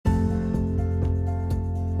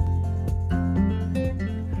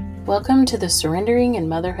Welcome to the Surrendering and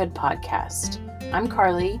Motherhood podcast. I'm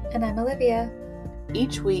Carly. And I'm Olivia.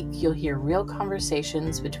 Each week, you'll hear real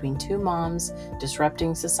conversations between two moms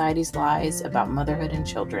disrupting society's lies about motherhood and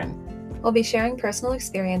children. We'll be sharing personal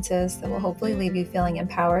experiences that will hopefully leave you feeling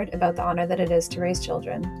empowered about the honor that it is to raise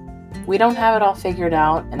children. We don't have it all figured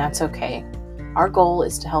out, and that's okay. Our goal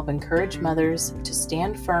is to help encourage mothers to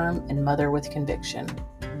stand firm and mother with conviction.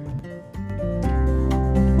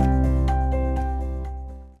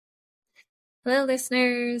 Hello,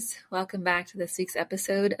 listeners. Welcome back to this week's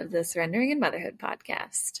episode of the Surrendering and Motherhood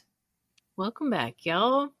podcast. Welcome back,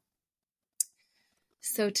 y'all.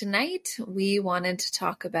 So tonight we wanted to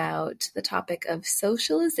talk about the topic of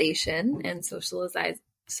socialization and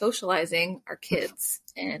socializing our kids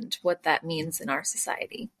and what that means in our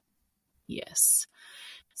society. Yes.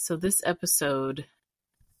 So this episode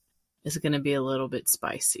is going to be a little bit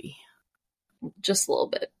spicy. Just a little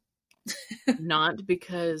bit.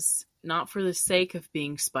 Not for the sake of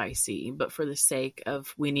being spicy, but for the sake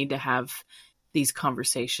of we need to have these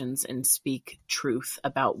conversations and speak truth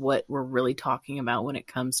about what we're really talking about when it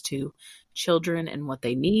comes to children and what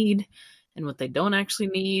they need and what they don't actually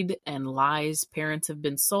need, and lies parents have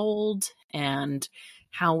been sold, and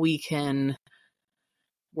how we can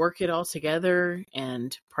work it all together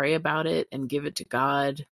and pray about it and give it to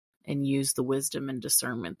God and use the wisdom and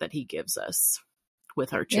discernment that He gives us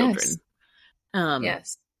with our children.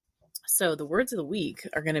 Yes. So the words of the week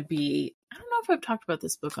are going to be, I don't know if I've talked about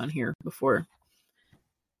this book on here before.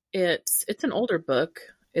 It's an older book.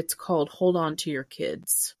 It's called Hold On to Your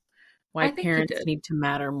Kids. Why Parents Need to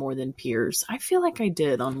Matter More Than Peers. I feel like I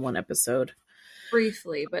did on one episode.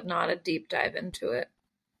 Briefly, but not a deep dive into it.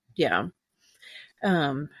 Yeah.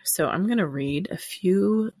 So I'm going to read a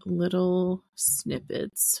few little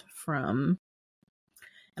snippets from,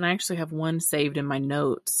 and I actually have one saved in my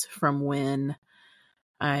notes from when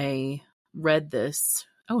I read this.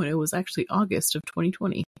 Oh, and it was actually August of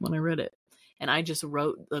 2020 when I read it. And I just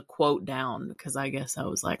wrote the quote down because I guess I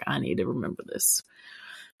was like, I need to remember this.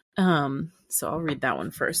 So I'll read that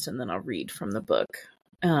one first and then I'll read from the book.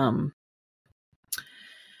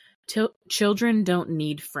 Children don't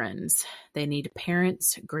need friends. They need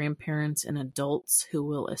parents, grandparents, and adults who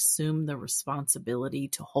will assume the responsibility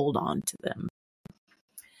to hold on to them.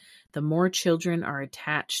 The more children are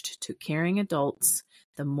attached to caring adults,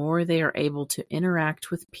 the more they are able to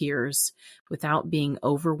interact with peers without being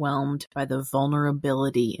overwhelmed by the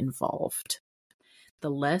vulnerability involved. The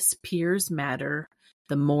less peers matter,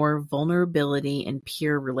 the more vulnerability in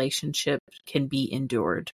peer relationship can be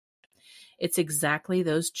endured. It's exactly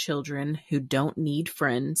those children who don't need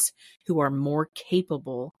friends who are more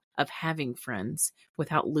capable of having friends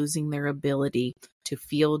without losing their ability to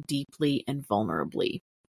feel deeply and vulnerably.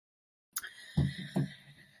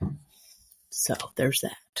 So there's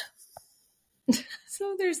that.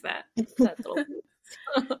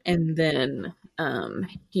 And then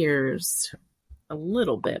here's a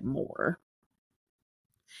little bit more.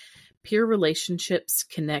 Peer relationships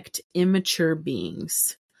connect immature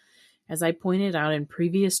beings. As I pointed out in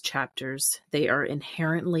previous chapters, they are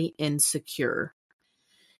inherently insecure.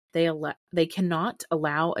 They cannot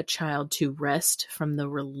allow a child to rest from the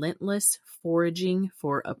relentless foraging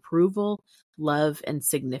for approval, love, and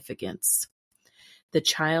significance. The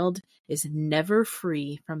child is never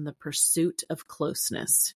free from the pursuit of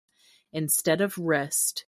closeness. Instead of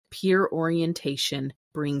rest, peer orientation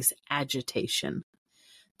brings agitation.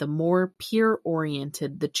 The more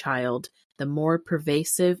peer-oriented the child, the more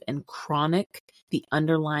pervasive and chronic the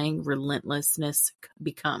underlying relentlessness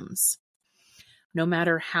becomes. No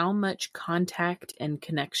matter how much contact and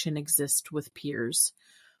connection exist with peers,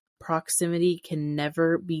 proximity can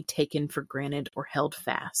never be taken for granted or held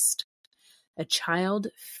fast. A child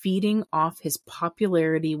feeding off his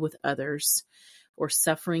popularity with others, or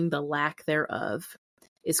suffering the lack thereof,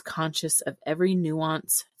 is conscious of every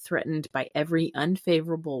nuance threatened by every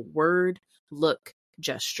unfavorable word, look,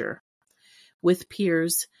 gesture. With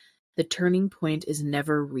peers, the turning point is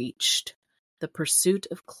never reached. The pursuit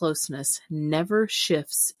of closeness never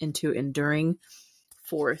shifts into enduring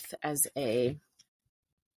forth as a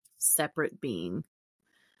separate being.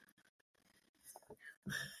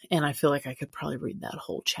 And I feel like I could probably read that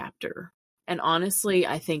whole chapter. And honestly,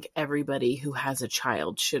 I think everybody who has a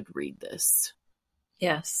child should read this.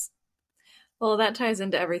 Yes. Well, that ties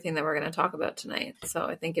into everything that we're going to talk about tonight. So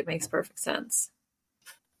I think it makes perfect sense.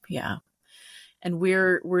 Yeah. And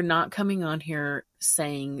we're not coming on here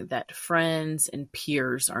saying that friends and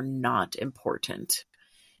peers are not important.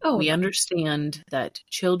 Oh, We no. understand that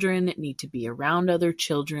children need to be around other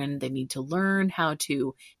children. They need to learn how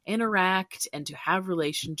to interact and to have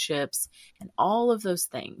relationships and all of those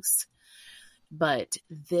things. But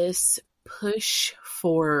this push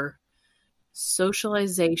for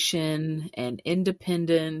socialization and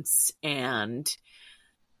independence and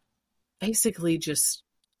basically just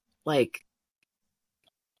like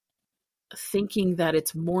thinking that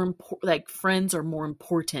it's more important, like friends are more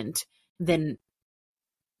important than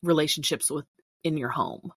relationships in your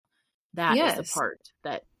home. That is the Yes. part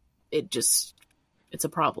that it's a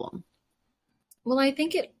problem. Well, I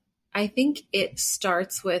think it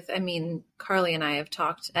starts with, I mean, Carly and I have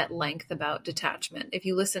talked at length about detachment. If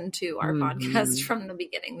you listen to our podcast Mm-hmm. from the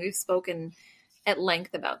beginning, we've spoken at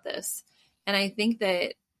length about this. And I think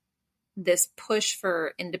that this push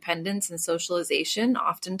for independence and socialization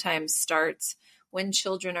oftentimes starts when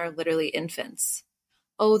children are literally infants.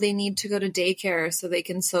 Oh, they need to go to daycare so they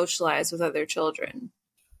can socialize with other children.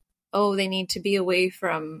 Oh, they need to be away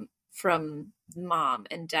from mom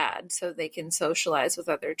and dad so they can socialize with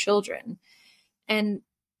other children. And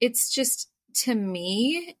it's just, to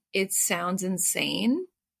me, it sounds insane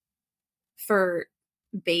for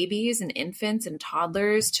babies and infants and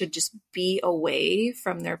toddlers to just be away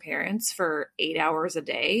from their parents for 8 hours a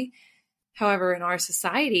day. However, in our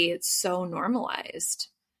society, it's so normalized.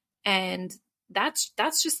 And that's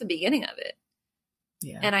just the beginning of it.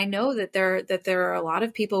 Yeah. And I know that there are a lot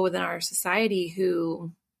of people within our society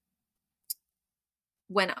who,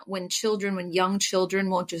 when young children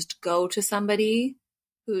won't just go to somebody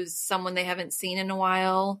who's someone they haven't seen in a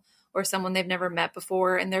while or someone they've never met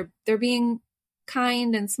before, and they're being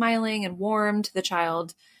kind and smiling and warm to the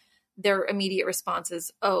child, their immediate response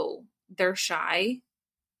is, oh, they're shy.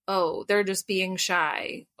 Oh, they're just being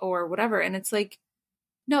shy or whatever. And it's like,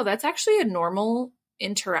 no, that's actually a normal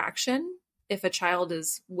interaction if a child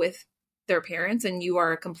is with their parents and you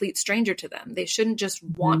are a complete stranger to them. They shouldn't just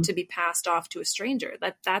want to be passed off to a stranger.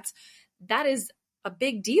 That is a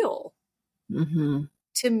big deal. Mm-hmm.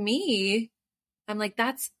 To me, I'm like,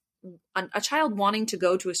 that's a child wanting to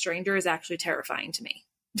go to a stranger is actually terrifying to me.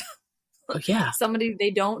 Oh, yeah. Somebody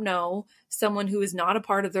they don't know, someone who is not a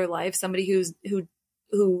part of their life, somebody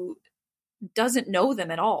who doesn't know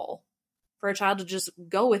them at all. For a child to just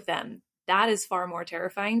go with them, that is far more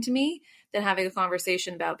terrifying to me than having a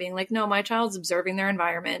conversation about being like, no, my child's observing their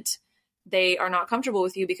environment. They are not comfortable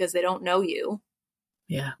with you because they don't know you.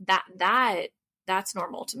 Yeah. That's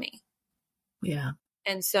normal to me. Yeah.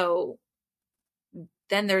 And so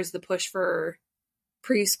then there's the push for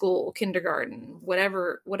preschool, kindergarten,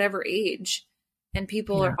 whatever age. And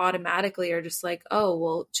people are automatically just like, oh,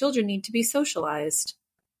 well, children need to be socialized.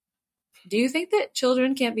 Do you think that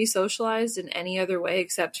children can't be socialized in any other way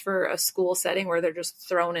except for a school setting where they're just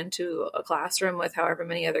thrown into a classroom with however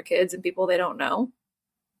many other kids and people they don't know?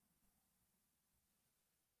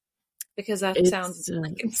 Because that sounds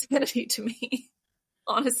like insanity to me,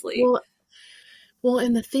 honestly. Well,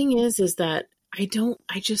 and the thing is that I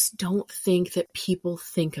just don't think that people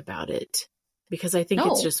think about it, because I think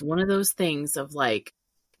it's just one of those things of like,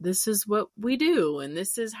 this is what we do and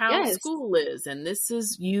this is how school is, and this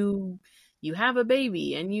is you have a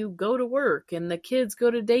baby and you go to work and the kids go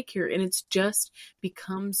to daycare, and it's just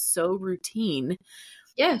becomes so routine.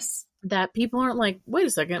 Yes. That people aren't like, wait a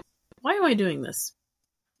second, why am I doing this?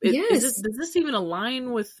 Does this even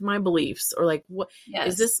align with my beliefs? Or like, what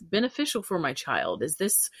is this beneficial for my child? Is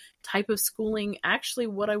this type of schooling actually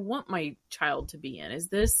what I want my child to be in? Is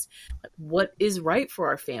this what is right for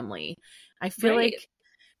our family? I feel like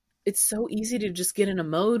it's so easy to just get in a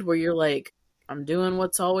mode where you're like, I'm doing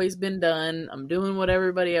what's always been done. I'm doing what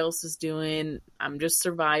everybody else is doing. I'm just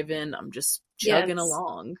surviving. I'm just chugging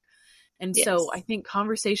along. And so I think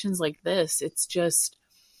conversations like this,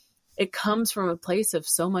 it comes from a place of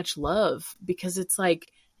so much love, because it's like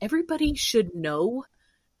everybody should know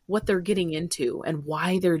what they're getting into and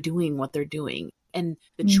why they're doing what they're doing and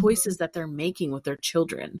the choices that they're making with their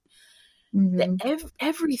children.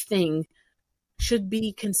 Everything should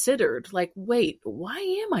be considered. Like, wait, why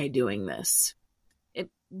am I doing this?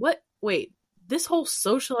 This whole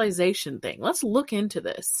socialization thing, let's look into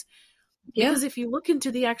this. Because if you look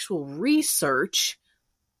into the actual research,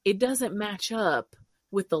 it doesn't match up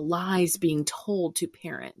with the lies being told to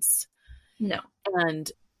parents. No. And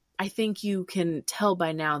I think you can tell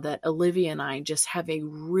by now that Olivia and I just have a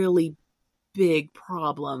really big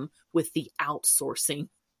problem with the outsourcing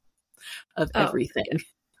of everything.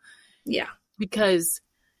 Yeah. Because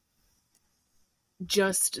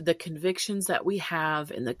just the convictions that we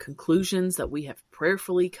have and the conclusions that we have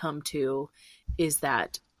prayerfully come to is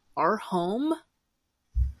that our home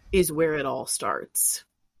is where it all starts.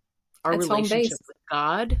 our It's home relationship base. with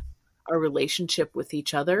God, our relationship with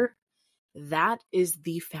each other, that is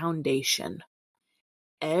the foundation.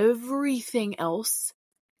 Everything else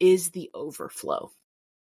is the overflow.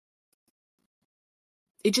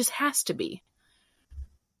 It just has to be.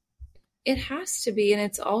 It has to be. And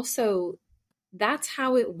it's also, that's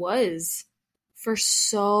how it was for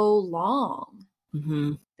so long.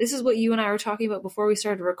 Mm-hmm. This is what you and I were talking about before we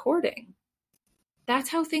started recording. That's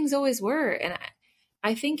how things always were. And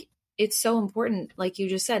I think it's so important, like you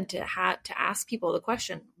just said, to ask people the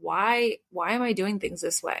question, why am I doing things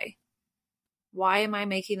this way? Why am I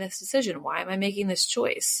making this decision? Why am I making this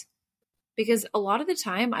choice? Because a lot of the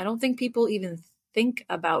time, I don't think people even think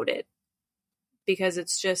about it, because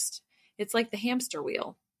it's like the hamster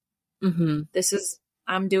wheel. Mm-hmm.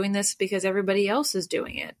 I'm doing this because everybody else is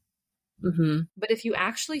doing it. Mm-hmm. But if you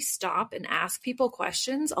actually stop and ask people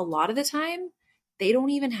questions, a lot of the time, they don't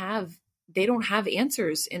have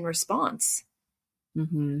answers in response.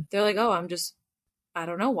 Mm-hmm. They're like, oh, I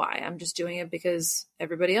don't know why. I'm just doing it because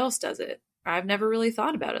everybody else does it. Or I've never really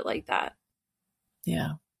thought about it like that.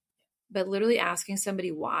 Yeah. But literally asking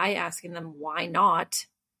somebody why, asking them why not,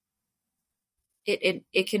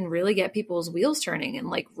 it can really get people's wheels turning and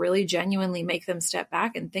like really genuinely make them step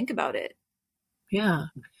back and think about it. Yeah.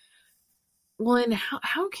 Well, and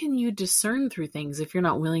how can you discern through things if you're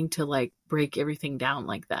not willing to like break everything down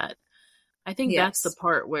like that? I think that's the Yes.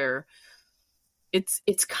 part where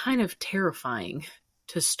it's kind of terrifying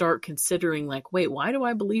to start considering like, wait, why do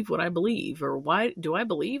I believe what I believe? Or why do I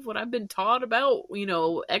believe what I've been taught about,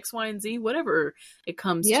 X, Y, and Z, whatever it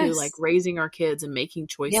comes to like Yes. raising our kids and making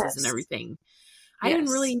choices and Yes. everything. I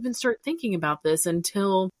didn't really Yes. even start thinking about this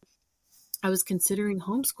until I was considering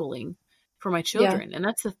homeschooling for my Yeah. children. And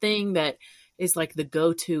that's the thing that is like the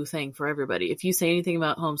go-to thing for everybody. If you say anything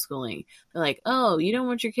about homeschooling, they're like, oh, you don't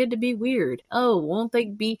want your kid to be weird. Oh, won't they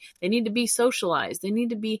need to be socialized. They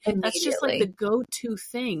need to be, that's just like the Immediately. go-to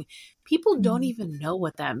thing. People don't Mhm. even know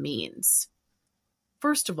what that means.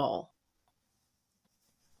 First of all,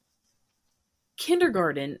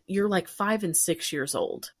 kindergarten, you're like 5 and 6 years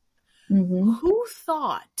old. Mhm. Who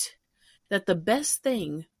thought that the best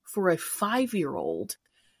thing for a 5-year-old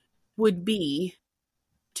would be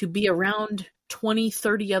to be around 20,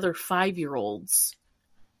 30 other 5-year-olds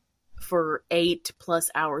for 8+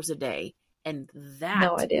 hours a day? And No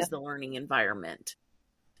that idea. is the learning environment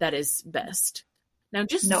that is best. Now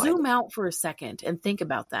just No idea. zoom out for a second and think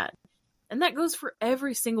about that. And that goes for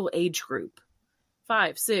every single age group.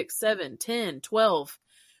 5, 6, 7, 10, 12.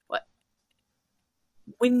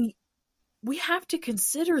 When we have to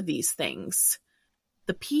consider these things,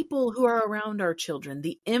 the people who are around our children,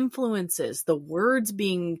 the influences, the words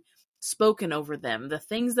being spoken over them, the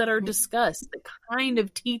things that are discussed, the kind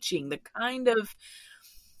of teaching,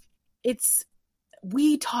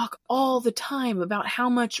 we talk all the time about how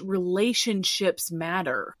much relationships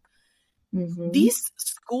matter. Mhm. These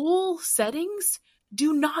school settings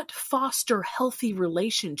do not foster healthy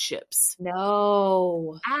relationships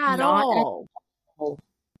No, at not at all. all.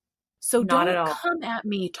 So Not at don't all. come at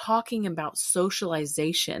me talking about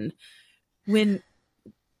socialization when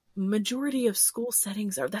majority of school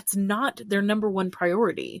settings that's not their number one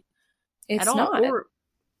priority at It's all, not. or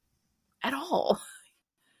at all.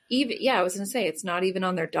 Even, yeah, I was going to say it's not even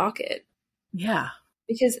on their docket, Yeah.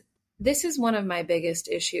 because this is one of my biggest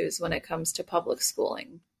issues when it comes to public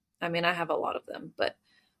schooling. I mean, I have a lot of them, but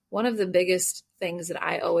one of the biggest things that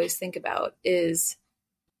I always think about is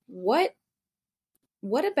what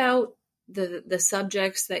about the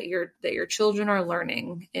subjects that your children are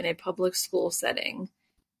learning in a public school setting?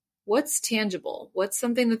 What's tangible? What's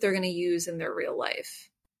something that they're going to use in their real life?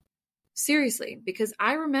 Seriously, because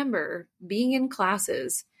I remember being in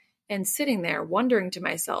classes and sitting there wondering to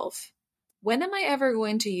myself, when am I ever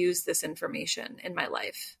going to use this information in my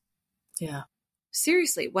life? Yeah.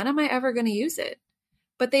 Seriously, when am I ever going to use it?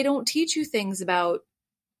 But they don't teach you things about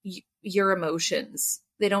your emotions.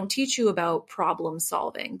 They don't teach you about problem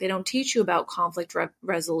solving. They don't teach you about conflict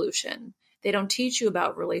resolution. They don't teach you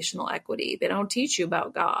about relational equity. They don't teach you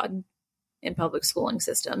about God in public schooling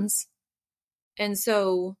systems. And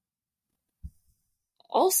so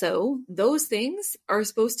also, those things are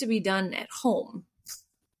supposed to be done at home. Yeah.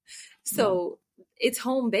 So it's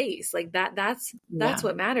home base. Like that's Yeah.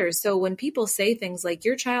 what matters. So when people say things like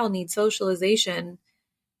your child needs socialization,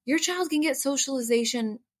 your child can get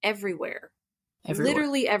socialization everywhere. Everywhere.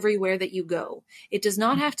 Literally everywhere that you go. It does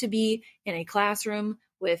not have to be in a classroom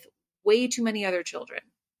with way too many other children.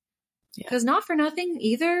 Yeah. Because not for nothing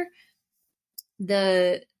either,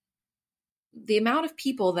 the amount of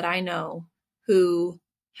people that I know who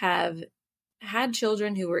have had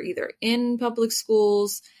children who were either in public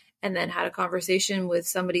schools and then had a conversation with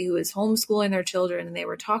somebody who is homeschooling their children, and they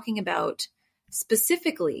were talking about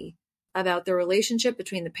specifically about the relationship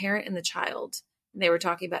between the parent and the child. And they were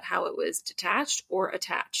talking about how it was detached or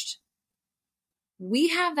attached. We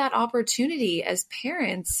have that opportunity as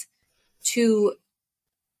parents to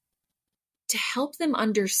help them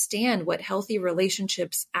understand what healthy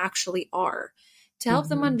relationships actually are, to help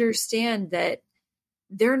them understand that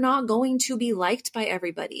they're not going to be liked by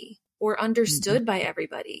everybody or understood by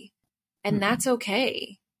everybody. And that's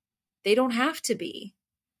okay. They don't have to be.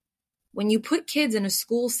 When you put kids in a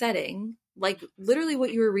school setting, like literally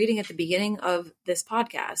what you were reading at the beginning of this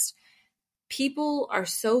podcast, people are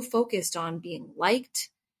so focused on being liked,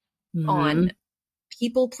 on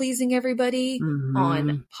people pleasing everybody,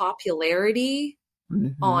 on popularity,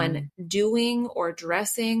 on doing or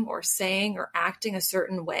dressing or saying or acting a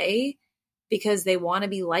certain way because they want to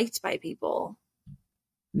be liked by people.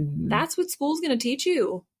 That's what school's going to teach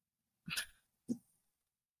you.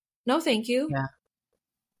 No, thank you.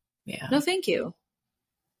 Yeah. No, thank you.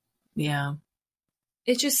 Yeah.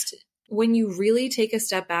 It's just when you really take a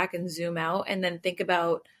step back and zoom out and then think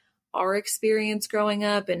about our experience growing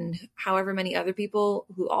up and however many other people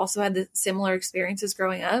who also had the similar experiences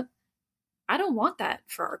growing up, I don't want that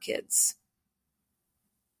for our kids.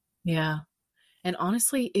 Yeah. And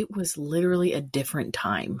honestly, it was literally a different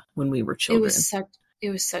time when we were children. It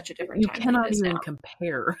was such a different You time. cannot even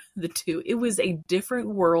compare the two. It was a different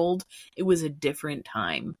world. It was a different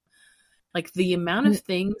time. Like the amount of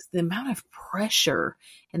things, the amount of pressure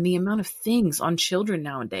and the amount of things on children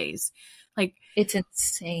nowadays, like it's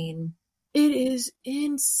insane. It is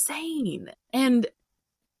insane. And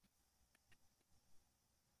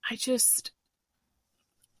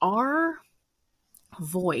our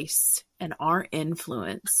voice and our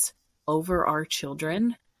influence over our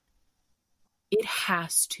children, it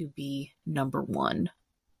has to be number one.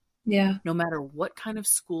 Yeah. No matter what kind of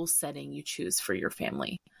school setting you choose for your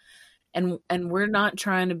family. And we're not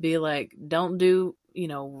trying to be like, don't do,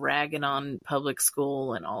 ragging on public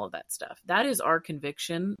school and all of that stuff. That is our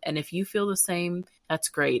conviction. And if you feel the same, that's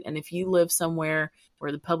great. And if you live somewhere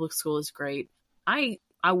where the public school is great, I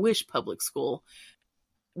wish public school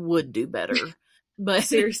would do better. But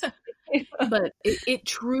seriously. But it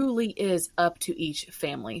truly is up to each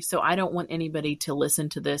family. So I don't want anybody to listen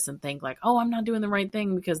to this and think like, oh, I'm not doing the right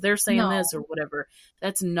thing because they're saying this or whatever.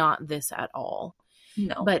 That's not this at all.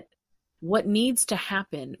 No. But what needs to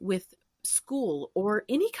happen with school or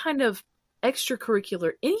any kind of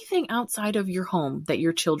extracurricular, anything outside of your home that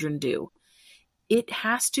your children do, it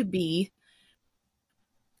has to be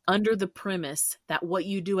under the premise that what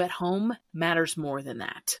you do at home matters more than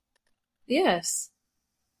that. Yes.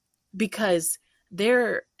 Because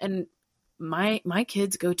my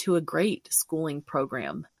kids go to a great schooling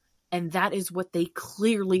program, and that is what they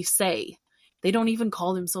clearly say. They don't even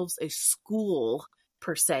call themselves a school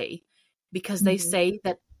per se, because they say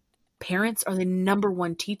that parents are the number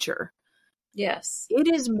one teacher. Yes. It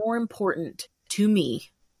is more important to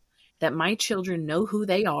me that my children know who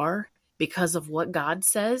they are because of what God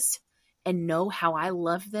says, and know how I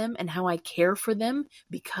love them and how I care for them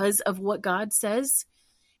because of what God says,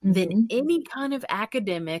 than any kind of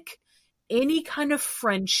academic, any kind of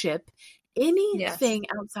friendship, anything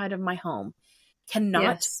outside of my home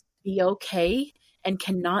cannot be okay and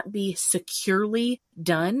cannot be securely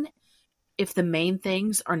done if the main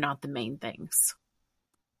things are not the main things.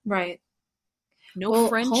 Right. No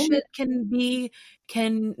friendship can be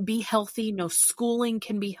healthy. No schooling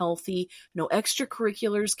can be healthy. No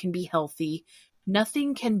extracurriculars can be healthy.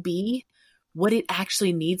 Nothing can be what it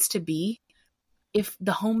actually needs to be if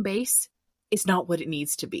the home base is not what it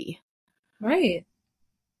needs to be. Right.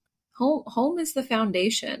 Home is the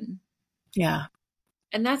foundation. Yeah.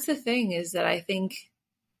 And that's the thing, is that I think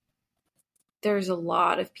there's a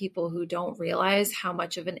lot of people who don't realize how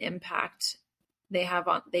much of an impact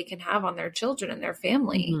they can have on their children and their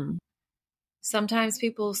family. Sometimes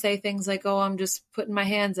people say things like, oh, I'm just putting my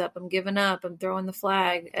hands up, I'm giving up, I'm throwing the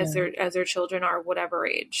flag, as their children are whatever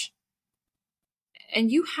age.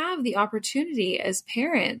 And you have the opportunity as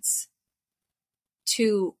parents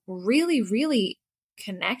to really, really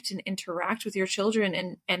connect and interact with your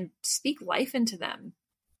children and speak life into them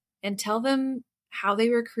and tell them how they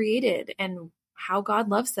were created and how God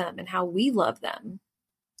loves them and how we love them.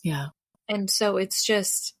 Yeah. And so it's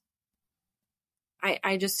just, I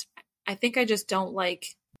think I just don't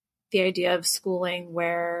like the idea of schooling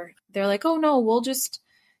where they're like, oh no,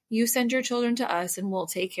 you send your children to us and we'll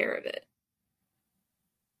take care of it.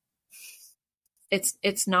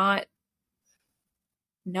 It's not,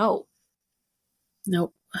 no.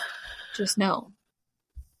 Nope. Just no.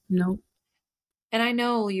 Nope. And I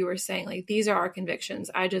know you were saying like, these are our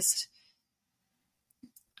convictions. I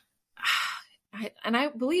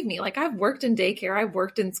believe me, like I've worked in daycare, I've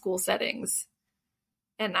worked in school settings,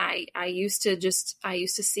 and I used to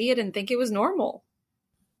see it and think it was normal.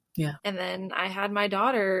 Yeah. And then I had my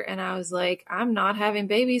daughter and I was like, I'm not having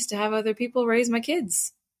babies to have other people raise my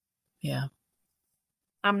kids. Yeah.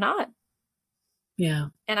 I'm not. Yeah.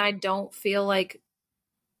 And I feel like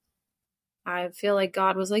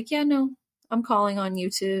God was like, yeah, no, I'm calling on you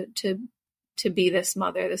to be this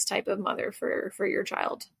mother, this type of mother for your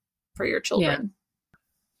child, for your children.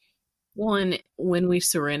 Well, and when we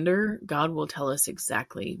surrender, God will tell us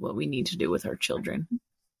exactly what we need to do with our children.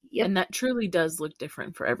 Yep. And that truly does look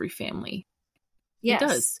different for every family. Yes, It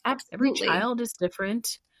does. absolutely. Every child is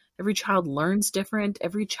different. Every child learns different.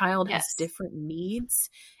 Every child Yes. has different needs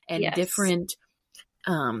and Yes. different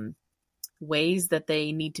ways that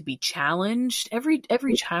they need to be challenged. Every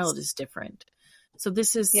child is different. So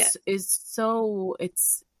this is so,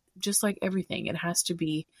 it's just like everything. It has to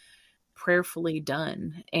be prayerfully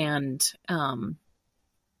done. And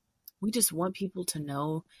we just want people to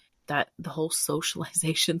know that the whole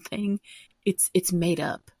socialization thing, it's made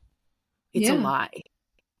up. It's a lie.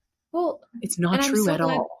 Well, it's not true at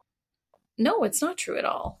all. No, it's not true at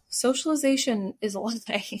all. Socialization is a lie.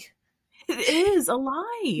 It is a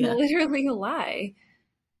lie. Literally a lie.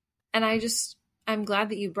 And I'm glad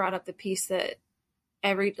that you brought up the piece that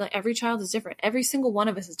every child is different. Every single one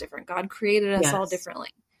of us is different. God created us all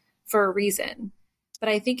differently for a reason. But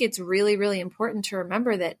I think it's really, really important to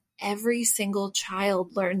remember that every single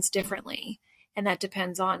child learns differently. And that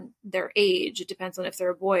depends on their age. It depends on if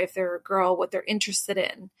they're a boy, if they're a girl, what they're interested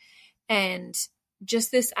in. And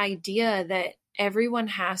just this idea that everyone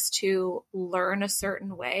has to learn a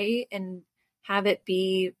certain way and have it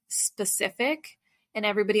be specific and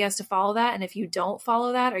everybody has to follow that. And if you don't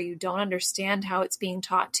follow that or you don't understand how it's being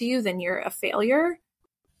taught to you, then you're a failure.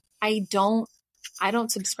 I don't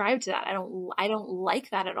subscribe to that. I don't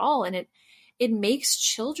like that at all. And it makes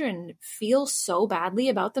children feel so badly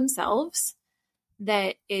about themselves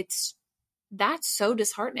that that's so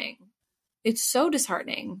disheartening. It's so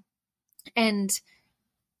disheartening. And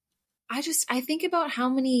I think about how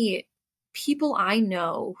many people I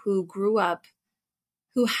know who grew up,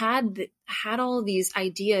 who had all of these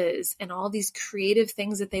ideas and all these creative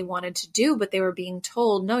things that they wanted to do, but they were being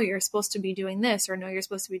told, no, you're supposed to be doing this, or no, you're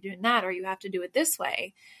supposed to be doing that, or you have to do it this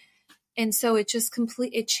way. And so it just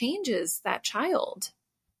it changes that child.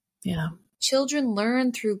 Yeah. Children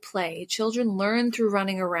learn through play. Children learn through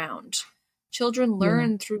running around. Children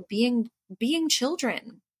learn through being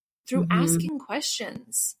children, through asking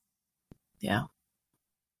questions. Yeah.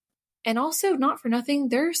 And also, not for nothing,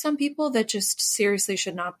 there are some people that just seriously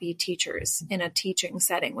should not be teachers in a teaching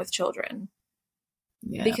setting with children.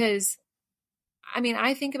 Yeah. Because, I mean,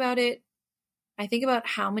 I think about it. I think about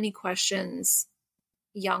how many questions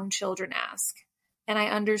young children ask. And I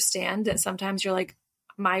understand that sometimes you're like,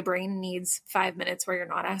 my brain needs 5 minutes where you're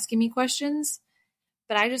not asking me questions.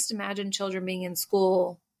 But I just imagine children being in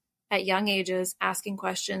school at young ages, asking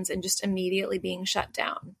questions and just immediately being shut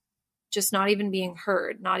down. Just not even being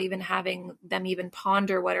heard, not even having them even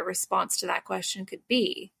ponder what a response to that question could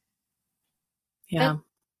be. Yeah.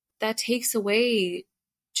 That takes away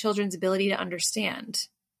children's ability to understand,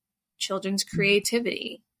 children's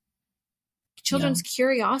creativity, children's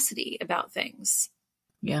curiosity about things.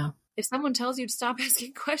 Yeah. If someone tells you to stop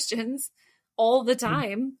asking questions all the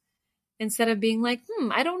time, instead of being like,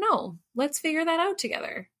 I don't know, let's figure that out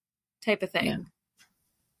together type of thing.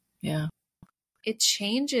 Yeah. It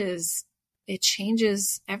changes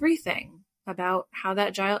everything about how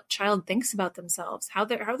that child thinks about themselves, how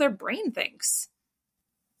their brain thinks.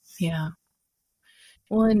 Yeah.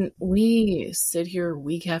 Well, and we sit here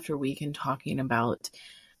week after week and talking about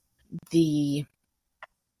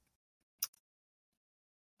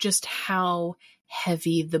just how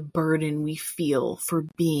heavy the burden we feel for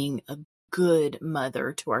being a good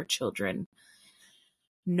mother to our children.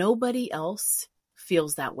 Nobody else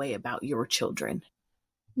feels that way about your children.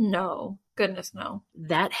 No, goodness, no.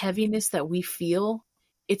 That heaviness that we feel,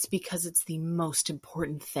 it's because it's the most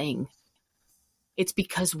important thing. It's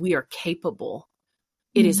because we are capable.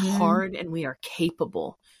 It is hard and we are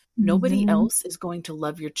capable. Nobody else is going to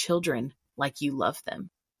love your children like you love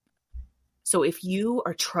them. So if you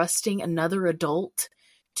are trusting another adult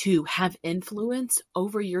to have influence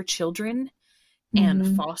over your children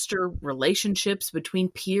and foster relationships between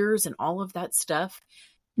peers and all of that stuff,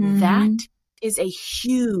 that is a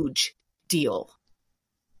huge deal.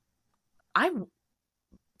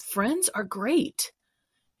 Friends are great,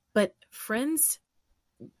 but friends,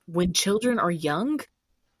 when children are young,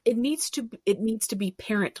 it needs to be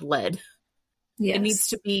parent led. Yes. It needs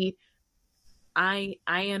to be, I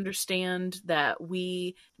understand that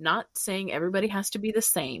not saying everybody has to be the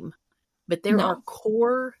same, but there are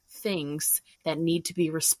core things that need to be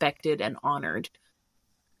respected and honored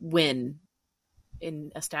when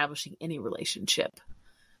in establishing any relationship.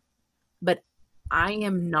 But I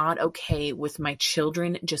am not okay with my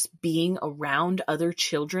children just being around other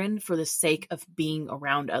children for the sake of being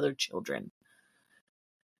around other children.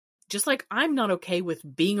 Just like I'm not okay with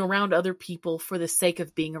being around other people for the sake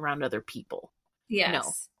of being around other people. Yes.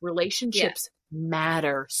 No, relationships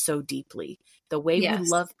matter so deeply. The way we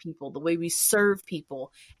love people, the way we serve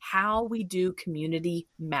people, how we do community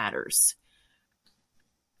matters.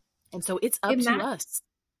 And so it's up to us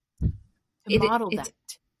to model that,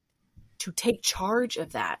 to take charge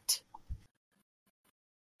of that.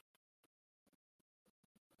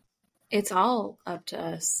 It's all up to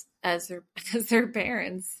us as their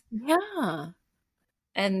parents. Yeah.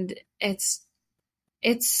 And it's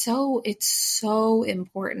so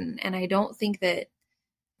important. And I don't think that,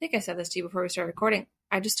 I think I said this to you before we started recording,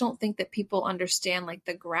 I just don't think that people understand like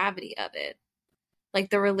the gravity of it. Like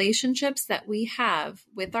the relationships that we have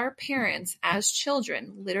with our parents as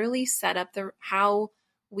children literally set up how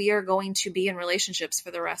we are going to be in relationships for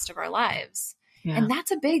the rest of our lives. Yeah. And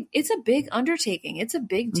it's a big undertaking. It's a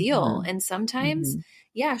big deal. Mm-hmm. And sometimes,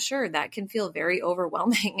 yeah, sure, that can feel very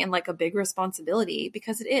overwhelming and like a big responsibility,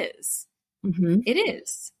 because it is. Mm-hmm. It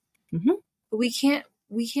is. Mm-hmm. But we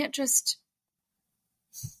can't just,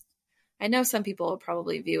 I know some people will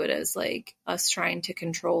probably view it as like us trying to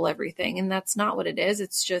control everything, and that's not what it is.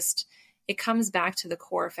 It's just, it comes back to the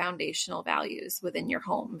core foundational values within your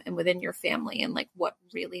home and within your family and like what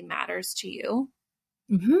really matters to you.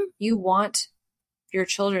 Mm-hmm. You want your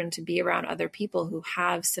children to be around other people who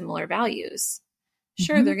have similar values.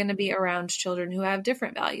 Sure, mm-hmm. They're going to be around children who have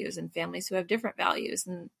different values and families who have different values.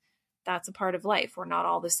 And that's a part of life. We're not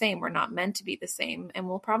all the same. We're not meant to be the same. And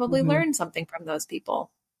we'll probably learn something from those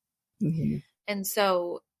people. Mm-hmm. And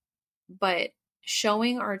so, but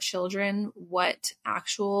showing our children what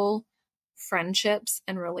actual friendships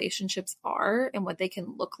and relationships are and what they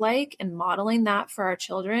can look like, and modeling that for our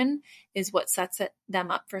children is what sets them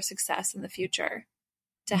up for success in the future,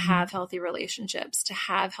 to have healthy relationships, to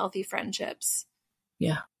have healthy friendships.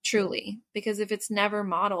 Yeah, truly. Because if it's never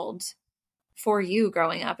modeled for you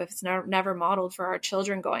growing up, if it's never modeled for our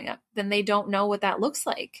children growing up, then they don't know what that looks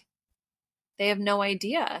like. They have no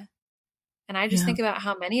idea. And I just think about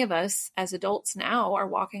how many of us as adults now are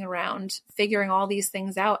walking around figuring all these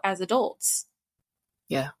things out as adults.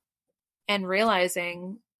 Yeah. And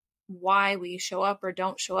realizing why we show up or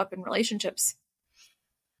don't show up in relationships.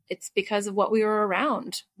 It's because of what we were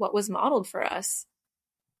around, what was modeled for us.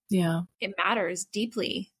 Yeah. It matters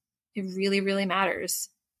deeply. It really, really matters.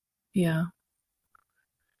 Yeah.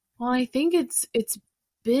 Well, I think it's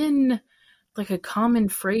been like a common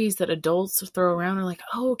phrase that adults throw around, are like,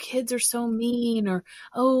 oh, kids are so mean, or,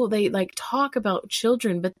 oh, they like talk about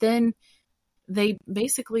children, but then they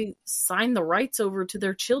basically sign the rights over to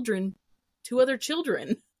their children, to other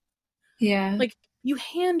children. Yeah. Like, you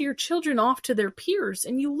hand your children off to their peers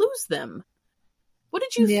and you lose them. What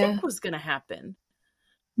did you think was going to happen?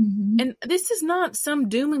 Mm-hmm. And this is not some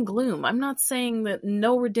doom and gloom. I'm not saying that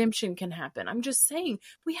no redemption can happen. I'm just saying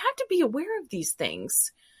we have to be aware of these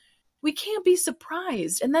things. We can't be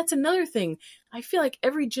surprised. And that's another thing. I feel like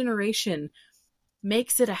every generation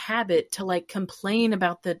makes it a habit to like complain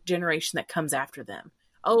about the generation that comes after them.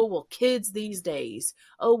 Oh, well, kids these days.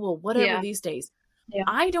 Oh, well, whatever these days. Yeah.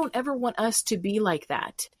 I don't ever want us to be like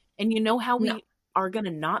that. And you know how we are going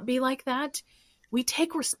to not be like that? We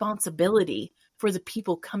take responsibility for the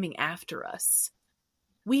people coming after us.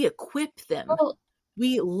 We equip them. Well,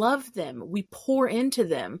 we love them. We pour into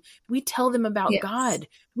them. We tell them about God.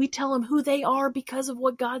 We tell them who they are because of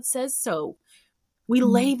what God says so. We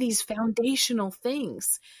lay these foundational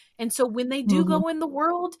things. And so when they do go in the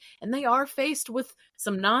world and they are faced with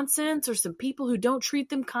some nonsense or some people who don't treat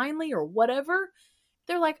them kindly or whatever,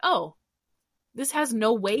 they're like, oh, this has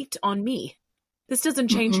no weight on me. This doesn't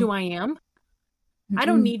change who I am. I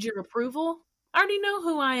don't need your approval. I already know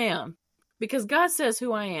who I am because God says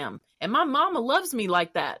who I am. And my mama loves me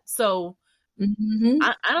like that. So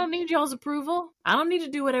I don't need y'all's approval. I don't need to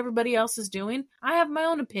do what everybody else is doing. I have my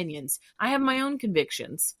own opinions. I have my own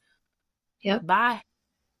convictions. Yep. Bye.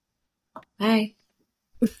 Bye.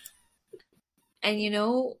 And you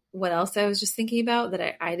know what else I was just thinking about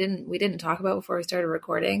that we didn't talk about before we started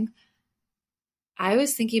recording? I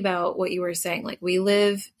was thinking about what you were saying. Like, we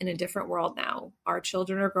live in a different world now. Our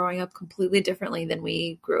children are growing up completely differently than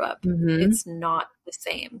we grew up. It's not the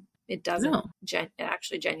same. It doesn't, No. it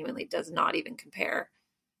actually genuinely does not even compare.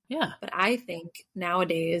 Yeah. But I think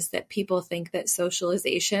nowadays that people think that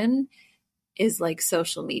socialization is like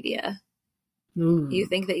social media. You Ooh.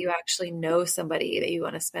 think that you actually know somebody, that you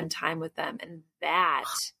want to spend time with them. And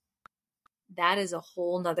that is a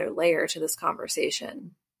whole nother layer to this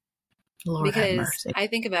conversation. Lord have Because mercy. I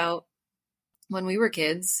think about when we were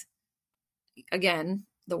kids, again,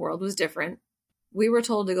 the world was different. We were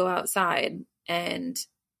told to go outside and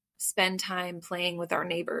spend time playing with our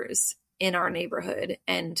neighbors in our neighborhood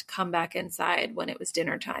and come back inside when it was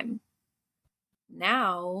dinner time.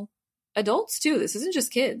 Now, adults too, this isn't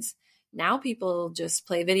just kids. Now people just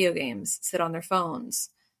play video games, sit on their phones,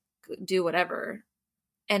 do whatever.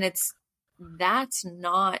 And that's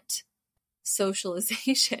not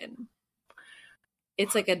socialization.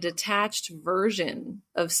 It's like a detached version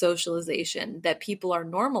of socialization that people are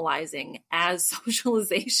normalizing as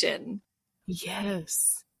socialization.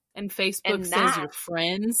 Yes. And Facebook And says your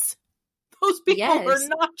friends. Those people are yes,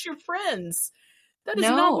 not your friends. That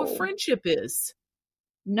is not what no, friendship is.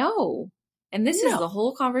 no. And this is No. the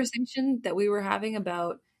whole conversation that we were having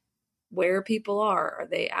about where people are. Are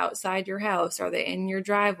they outside your house? Are they in your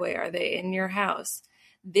driveway? Are they in your house?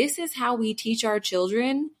 This is how we teach our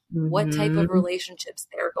children what type of Mm-hmm. relationships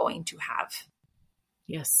they're going to have.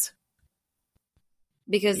 Yes.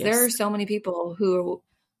 Because there Yes. are so many people who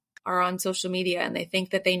are on social media and they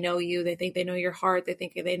think that they know you. They think they know your heart. They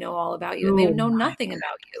think they know all about you, and they Oh know my. nothing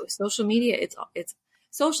about you. Social media, it's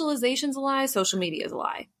socialization's a lie. Social media is a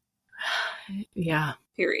lie. Yeah.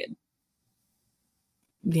 Period.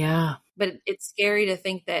 Yeah. But it's scary to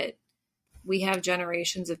think that we have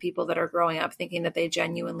generations of people that are growing up thinking that they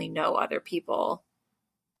genuinely know other people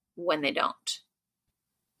when they don't.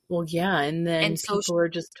 Well, yeah. And then And people are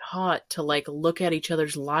just taught to like look at each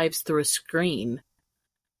other's lives through a screen.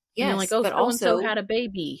 And they're like, yes, oh, but so and so also, had a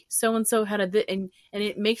baby. So and so had and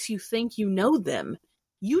it makes you think you know them.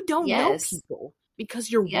 You don't know yes, people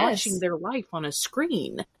because you're watching yes, their life on a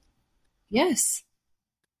screen. yes.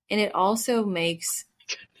 And it also makes,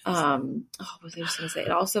 what was I just going to say?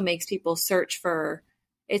 It also makes people search for,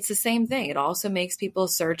 it's the same thing. It also makes people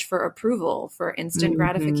search for approval, for instant Mm-hmm.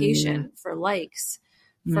 gratification, for likes,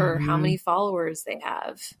 for how Mm-hmm. many followers they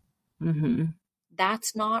have. Mm-hmm.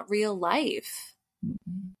 That's not real life.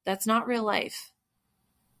 That's not real life.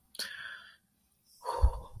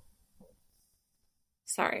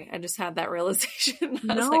 Sorry, I just had that realization.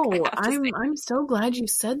 I was like, I No, have to say. I'm so glad you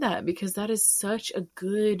said that because that is such a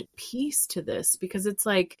good piece to this because it's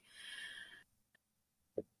like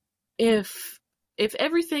if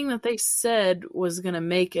everything that they said was going to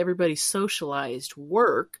make everybody socialized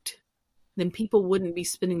worked, then people wouldn't be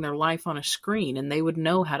spending their life on a screen and they would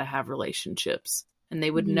know how to have relationships and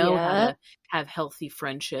they would know how Yeah. to have healthy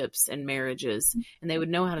friendships and marriages and they would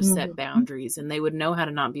know how to set Mhm. boundaries and they would know how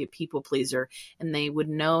to not be a people pleaser and they would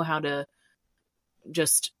know how to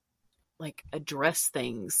just like address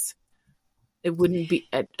things. It wouldn't be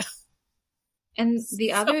And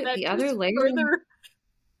so that the other just layer, further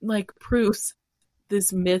like proves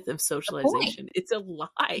this myth of the point. socialization. It's a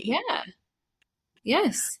lie. Yeah.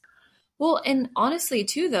 Yes. Well, and honestly,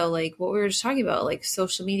 too, though, like what we were just talking about, like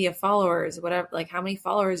social media followers, whatever, like how many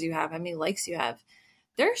followers you have, how many likes you have.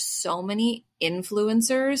 There's so many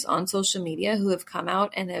influencers on social media who have come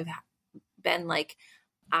out and have been like,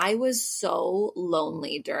 I was so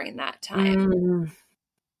lonely during that time. Mm,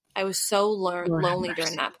 I was so Lord have lonely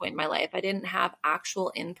during mercy. that point in my life. I didn't have actual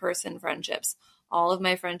in person friendships. All of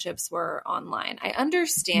my friendships were online. I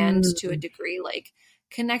understand to a Mm, degree, like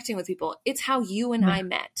connecting with people. It's how you and yeah, I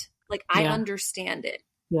met. Like, I yeah, understand it.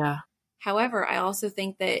 yeah, However, I also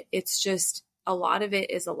think that it's just a lot of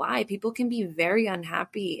it is a lie. People can be very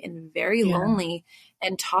unhappy and very yeah, lonely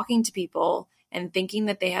and talking to people and thinking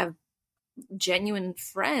that they have genuine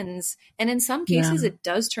friends. And in some yeah, cases, it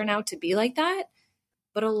does turn out to be like that.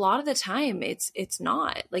 But a lot of the time it's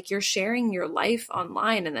not. Like, you're sharing your life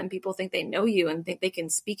online and then people think they know you and think they can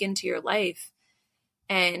speak into your life,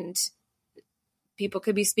 and people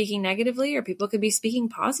could be speaking negatively or people could be speaking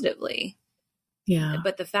positively. yeah,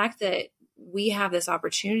 But the fact that we have this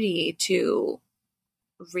opportunity to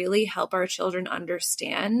really help our children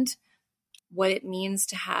understand what it means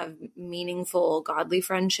to have meaningful godly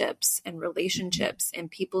friendships and relationships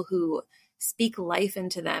and people who speak life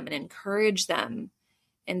into them and encourage them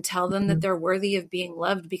and tell them that mm, they're worthy of being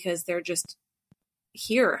loved because they're just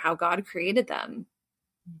here, how God created them,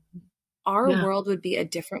 our yeah, world would be a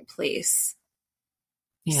different place.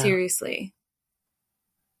 yeah, Seriously.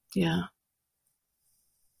 yeah.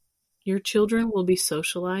 Your children will be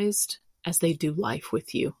socialized as they do life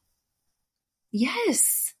with you.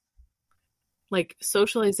 Yes. Like,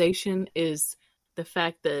 socialization is the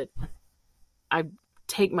fact that I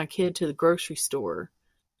take my kid to the grocery store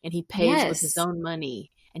and he pays with his Yes. own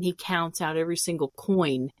money and he counts out every single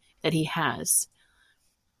coin that he has.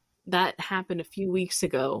 That happened a few weeks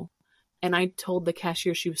ago. And I told the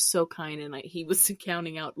cashier, she was so kind, and he was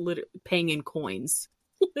counting out, paying in coins,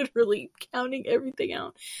 literally counting everything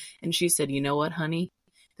out. And she said, you know what, honey?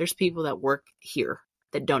 There's people that work here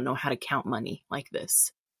that don't know how to count money like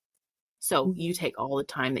this. So you take all the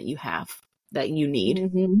time that you have, that you need.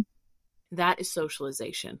 Mm-hmm. That is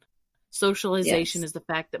socialization. Socialization Yes. is the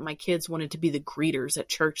fact that my kids wanted to be the greeters at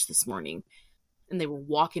church this morning. And they were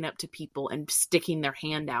walking up to people and sticking their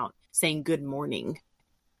hand out, saying good morning.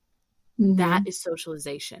 Mm-hmm. That is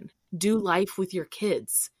socialization. Do life with your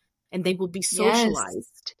kids and they will be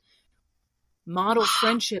socialized. Yes. Model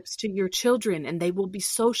friendships to your children and they will be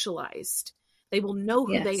socialized. They will know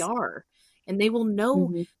who they are and they will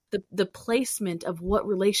know the placement of what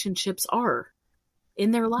relationships are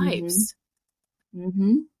in their lives.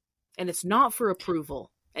 Mm-hmm. And it's not for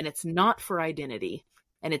approval and it's not for identity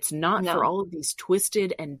and it's not for all of these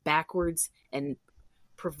twisted and backwards and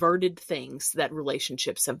perverted things that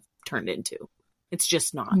relationships have turned into. It's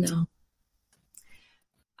just not. No.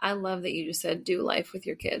 I love that you just said do life with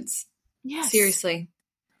your kids. Yes. Seriously.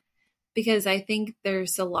 Because I think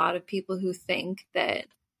there's a lot of people who think that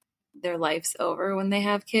their life's over when they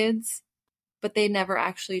have kids, but they never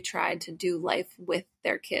actually tried to do life with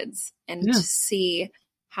their kids and to see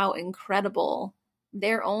how incredible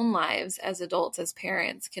their own lives as adults, as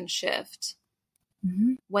parents, can shift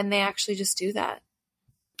when they actually just do that.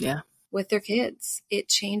 Yeah. With their kids. It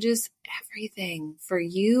changes everything for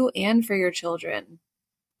you and for your children.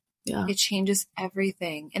 Yeah. It changes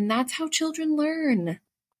everything. And that's how children learn.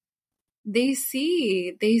 They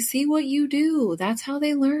see what you do. That's how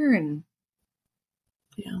they learn.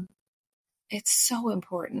 Yeah. It's so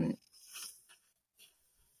important.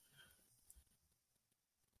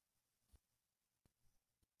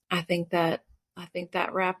 I think that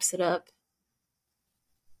wraps it up.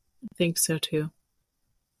 I think so too.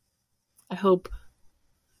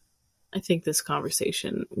 I think this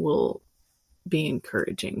conversation will be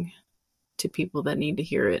encouraging to people that need to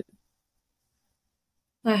hear it.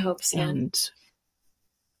 I hope so. And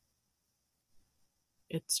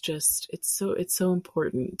it's so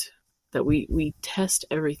important that we test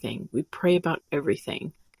everything. We pray about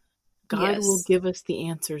everything. God will give us the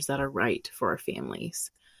answers that are right for our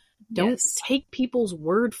families. Don't take people's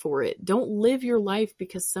word for it. Don't live your life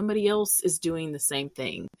because somebody else is doing the same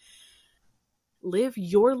thing. Live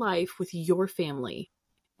your life with your family,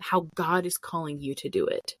 how God is calling you to do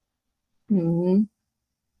it. Mm-hmm.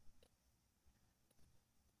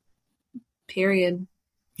 Period.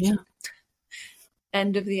 Yeah.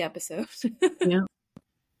 End of the episode. Yeah.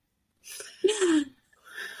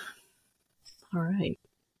 All right.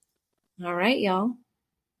 All right, y'all.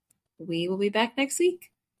 We will be back next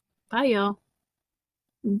week. Bye, y'all.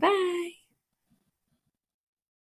 Bye.